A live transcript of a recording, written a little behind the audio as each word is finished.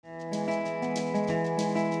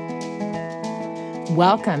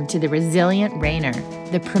Welcome to the Resilient Reiner,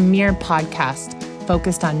 the premier podcast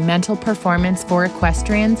focused on mental performance for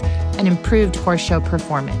equestrians and improved horse show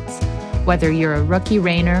performance. Whether you're a rookie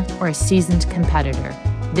reiner or a seasoned competitor,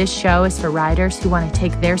 this show is for riders who want to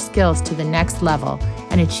take their skills to the next level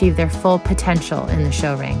and achieve their full potential in the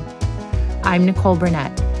show ring. I'm Nicole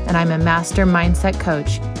Burnett, and I'm a master mindset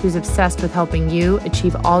coach who's obsessed with helping you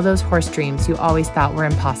achieve all those horse dreams you always thought were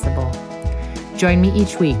impossible. Join me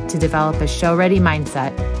each week to develop a show-ready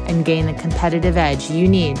mindset and gain the competitive edge you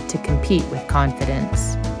need to compete with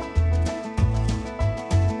confidence.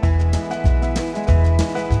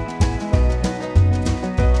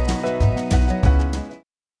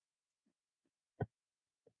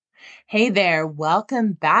 Hey there,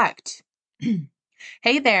 welcome back.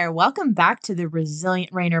 Hey there, welcome back to the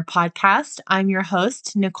Resilient Reiner podcast. I'm your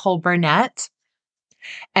host, Nicole Burnett.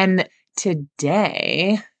 And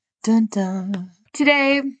today,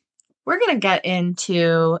 today we're going to get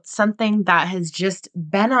into something that has just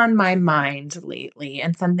been on my mind lately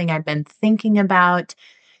and something I've been thinking about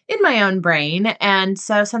in my own brain. And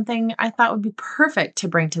so something I thought would be perfect to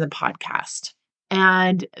bring to the podcast.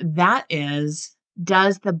 And that is,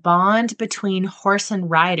 does the bond between horse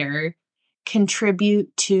and rider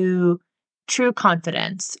contribute to true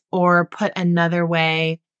confidence? Or put another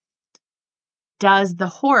way, does the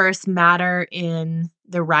horse matter in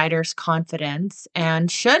the rider's confidence,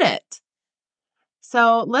 and should it?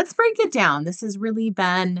 So let's break it down. This has really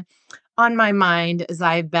been on my mind as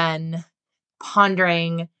I've been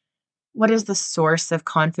pondering, what is the source of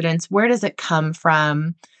confidence? Where does it come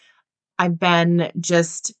from? I've been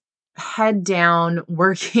just head down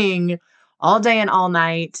working all day and all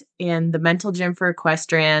night in the mental gym for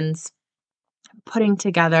equestrians, putting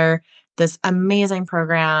together this amazing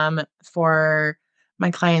program for my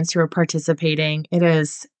clients who are participating. It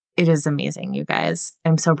is amazing, you guys.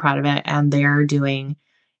 I'm so proud of it, and they're doing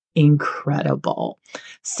incredible.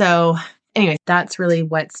 So anyway, that's really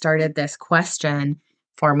what started this question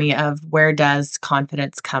for me of where does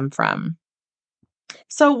confidence come from?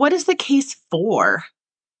 So what is the case for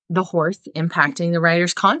the horse impacting the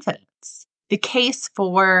rider's confidence? The case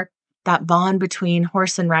for that bond between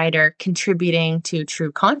horse and rider contributing to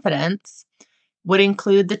true confidence would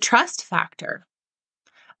include the trust factor.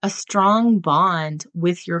 A strong bond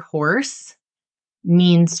with your horse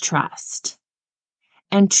means trust.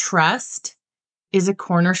 And trust is a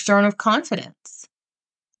cornerstone of confidence.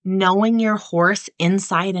 Knowing your horse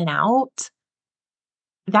inside and out,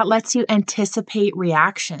 that lets you anticipate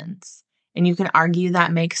reactions. And you can argue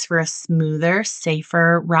that makes for a smoother,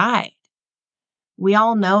 safer ride. We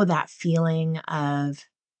all know that feeling of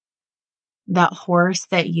that horse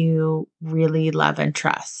that you really love and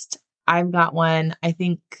trust. I've got one. I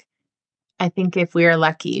think if we are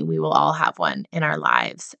lucky, we will all have one in our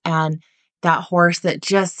lives. And that horse that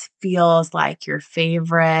just feels like your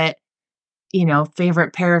favorite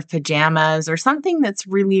pair of pajamas or something that's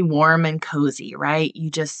really warm and cozy, right? You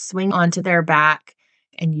just swing onto their back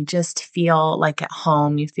and you just feel like at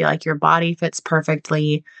home. You feel like your body fits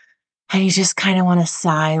perfectly. And you just kind of want to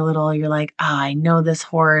sigh a little. You're like, I know this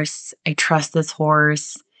horse. I trust this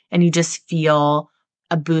horse. And you just feel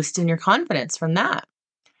a boost in your confidence from that.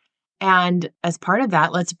 And as part of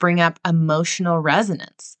that, let's bring up emotional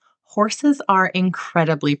resonance. Horses are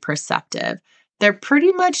incredibly perceptive. They're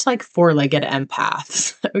pretty much like four-legged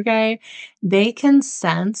empaths, okay? They can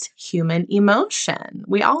sense human emotion.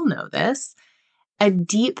 We all know this. A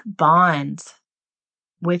deep bond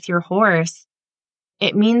with your horse,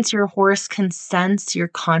 it means your horse can sense your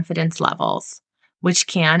confidence levels, which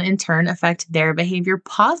can in turn affect their behavior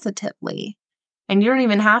positively. And you don't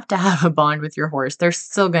even have to have a bond with your horse. There's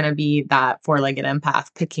still going to be that four-legged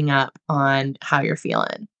empath picking up on how you're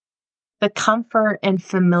feeling. The comfort and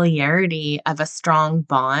familiarity of a strong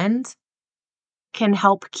bond can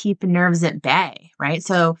help keep nerves at bay, right?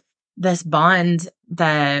 So this bond,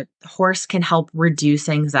 the horse can help reduce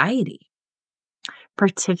anxiety,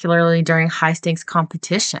 particularly during high-stakes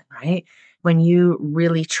competition, right? When you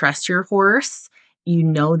really trust your horse, you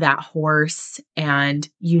know that horse and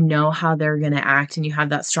you know how they're going to act and you have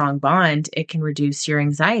that strong bond, it can reduce your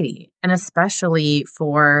anxiety. And especially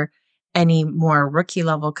for any more rookie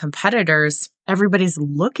level competitors, everybody's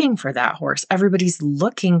looking for that horse. Everybody's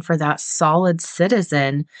looking for that solid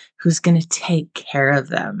citizen who's going to take care of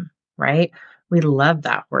them, right? We love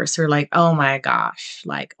that horse. We're like, oh my gosh,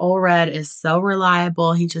 like Old Red is so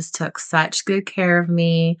reliable. He just took such good care of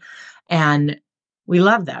me. And we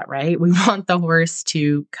love that, right? We want the horse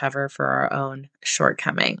to cover for our own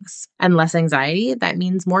shortcomings. And less anxiety, that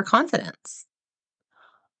means more confidence.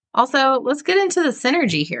 Also, let's get into the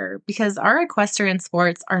synergy here because our equestrian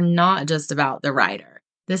sports are not just about the rider.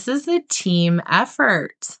 This is a team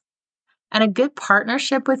effort. And a good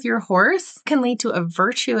partnership with your horse can lead to a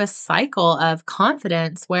virtuous cycle of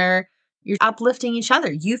confidence where you're uplifting each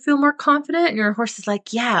other. You feel more confident, and your horse is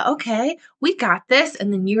like, yeah, okay, we got this.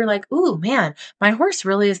 And then you're like, ooh, man, my horse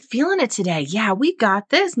really is feeling it today. Yeah, we got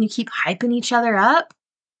this. And you keep hyping each other up.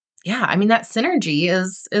 Yeah, I mean, that synergy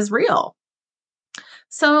is real.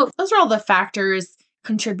 So those are all the factors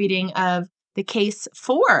contributing of the case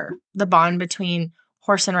for the bond between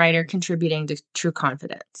horse and rider contributing to true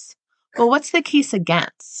confidence. Well, what's the case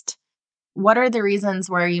against? What are the reasons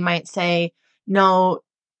where you might say, no,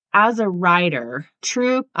 as a rider,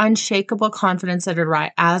 true unshakable confidence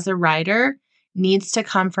as a rider needs to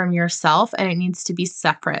come from yourself and it needs to be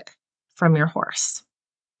separate from your horse.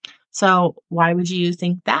 So why would you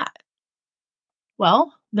think that?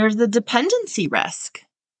 Well, there's the dependency risk.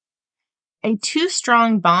 A too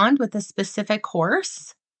strong bond with a specific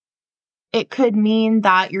horse, it could mean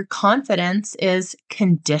that your confidence is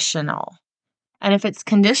conditional. And if it's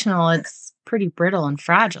conditional, it's pretty brittle and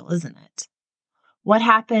fragile, isn't it? What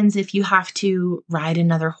happens if you have to ride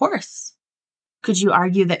another horse? Could you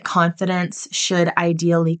argue that confidence should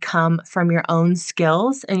ideally come from your own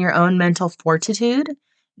skills and your own mental fortitude,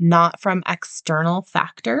 not from external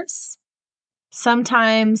factors?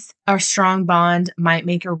 Sometimes a strong bond might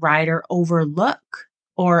make a rider overlook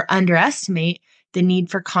or underestimate the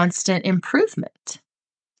need for constant improvement.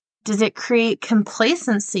 Does it create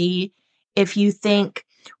complacency if you think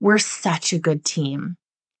we're such a good team?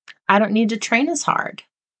 I don't need to train as hard.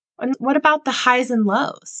 And what about the highs and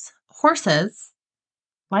lows? Horses,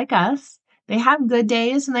 like us, they have good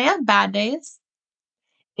days and they have bad days.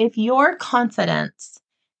 If your confidence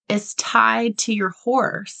is tied to your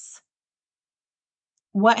horse,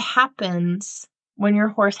 what happens when your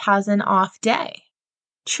horse has an off day?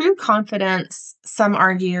 True confidence, some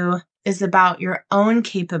argue, is about your own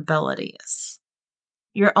capabilities,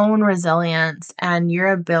 your own resilience, and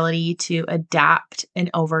your ability to adapt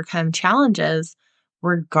and overcome challenges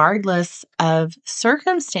regardless of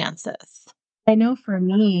circumstances. I know for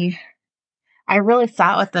me, I really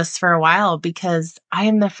sat with this for a while because I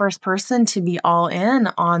am the first person to be all in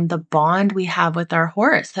on the bond we have with our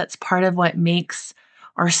horse. That's part of what makes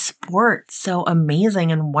our sport so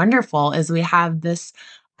amazing and wonderful is we have this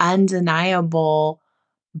undeniable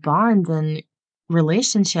bond and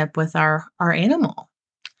relationship with our animal.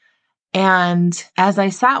 And as I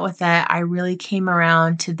sat with it, I really came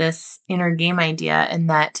around to this inner game idea, and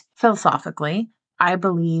that philosophically, I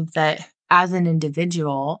believe that as an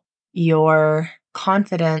individual, your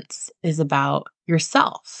confidence is about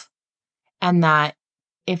yourself. And that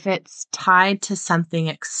if it's tied to something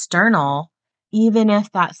external, even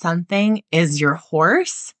if that something is your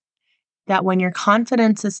horse, that when your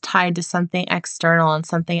confidence is tied to something external and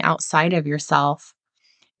something outside of yourself,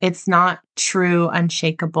 it's not true,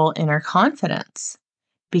 unshakable inner confidence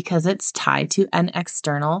because it's tied to an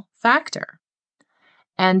external factor.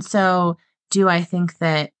 And so, do I think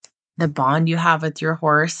that the bond you have with your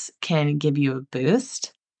horse can give you a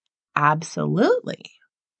boost? Absolutely.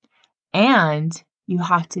 And you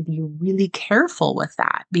have to be really careful with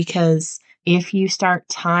that because if you start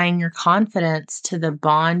tying your confidence to the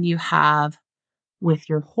bond you have with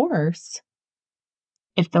your horse,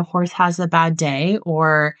 if the horse has a bad day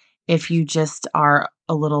or if you just are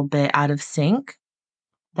a little bit out of sync,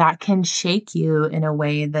 that can shake you in a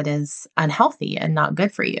way that is unhealthy and not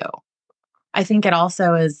good for you. I think it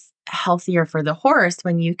also is healthier for the horse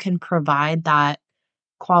when you can provide that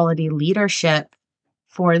quality leadership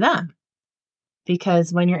for them.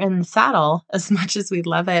 Because when you're in the saddle, as much as we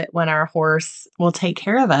love it when our horse will take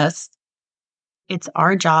care of us, it's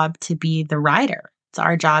our job to be the rider. It's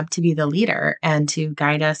our job to be the leader and to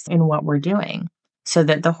guide us in what we're doing so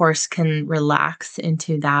that the horse can relax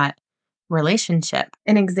into that relationship.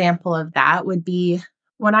 An example of that would be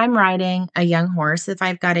when I'm riding a young horse, if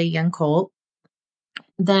I've got a young colt,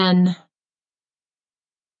 then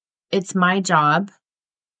it's my job.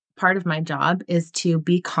 Part of my job is to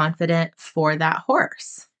be confident for that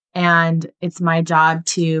horse. And it's my job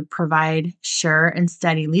to provide sure and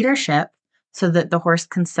steady leadership so that the horse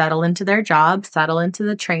can settle into their job, settle into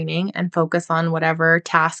the training, and focus on whatever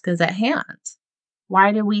task is at hand.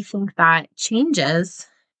 Why do we think that changes?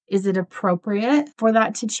 Is it appropriate for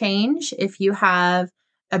that to change if you have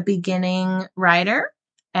a beginning rider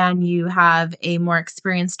and you have a more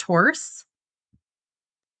experienced horse?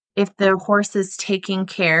 If the horse is taking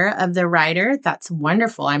care of the rider, that's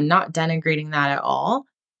wonderful. I'm not denigrating that at all.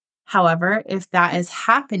 However, if that is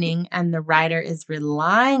happening and the rider is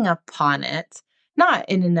relying upon it not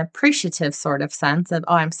in an appreciative sort of sense of,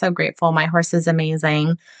 oh, I'm so grateful. My horse is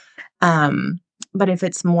amazing. Um, but if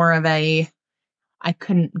it's more of a, I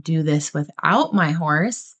couldn't do this without my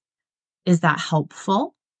horse, is that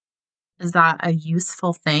helpful? Is that a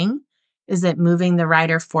useful thing? Is it moving the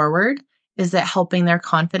rider forward? Is it helping their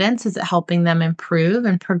confidence? Is it helping them improve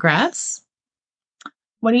and progress?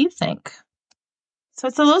 What do you think? So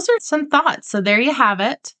those are some thoughts. So there you have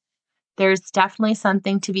it. There's definitely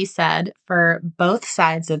something to be said for both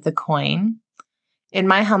sides of the coin. In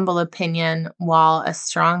my humble opinion, while a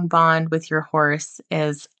strong bond with your horse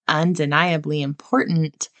is undeniably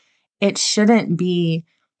important, it shouldn't be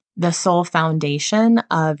the sole foundation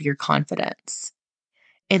of your confidence.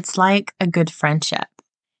 It's like a good friendship.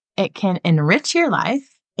 It can enrich your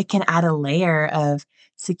life, it can add a layer of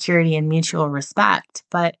security and mutual respect.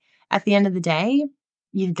 But at the end of the day,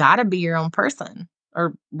 you've got to be your own person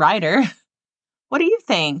or rider. What do you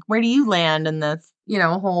think? Where do you land in this,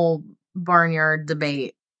 whole barnyard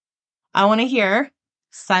debate? I want to hear.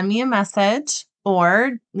 Send me a message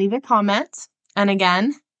or leave a comment. And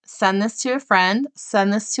again, send this to a friend,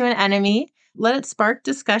 send this to an enemy. Let it spark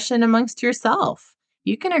discussion amongst yourself.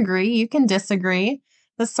 You can agree, you can disagree.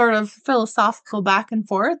 This sort of philosophical back and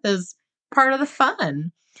forth is part of the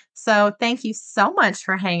fun. So, thank you so much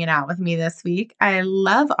for hanging out with me this week. I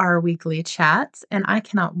love our weekly chats, and I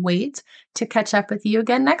cannot wait to catch up with you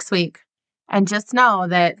again next week. And just know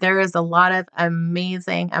that there is a lot of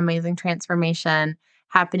amazing, amazing transformation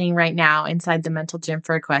happening right now inside the mental gym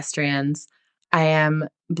for equestrians. I am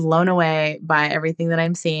blown away by everything that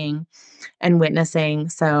I'm seeing and witnessing.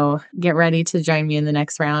 So get ready to join me in the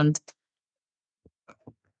next round.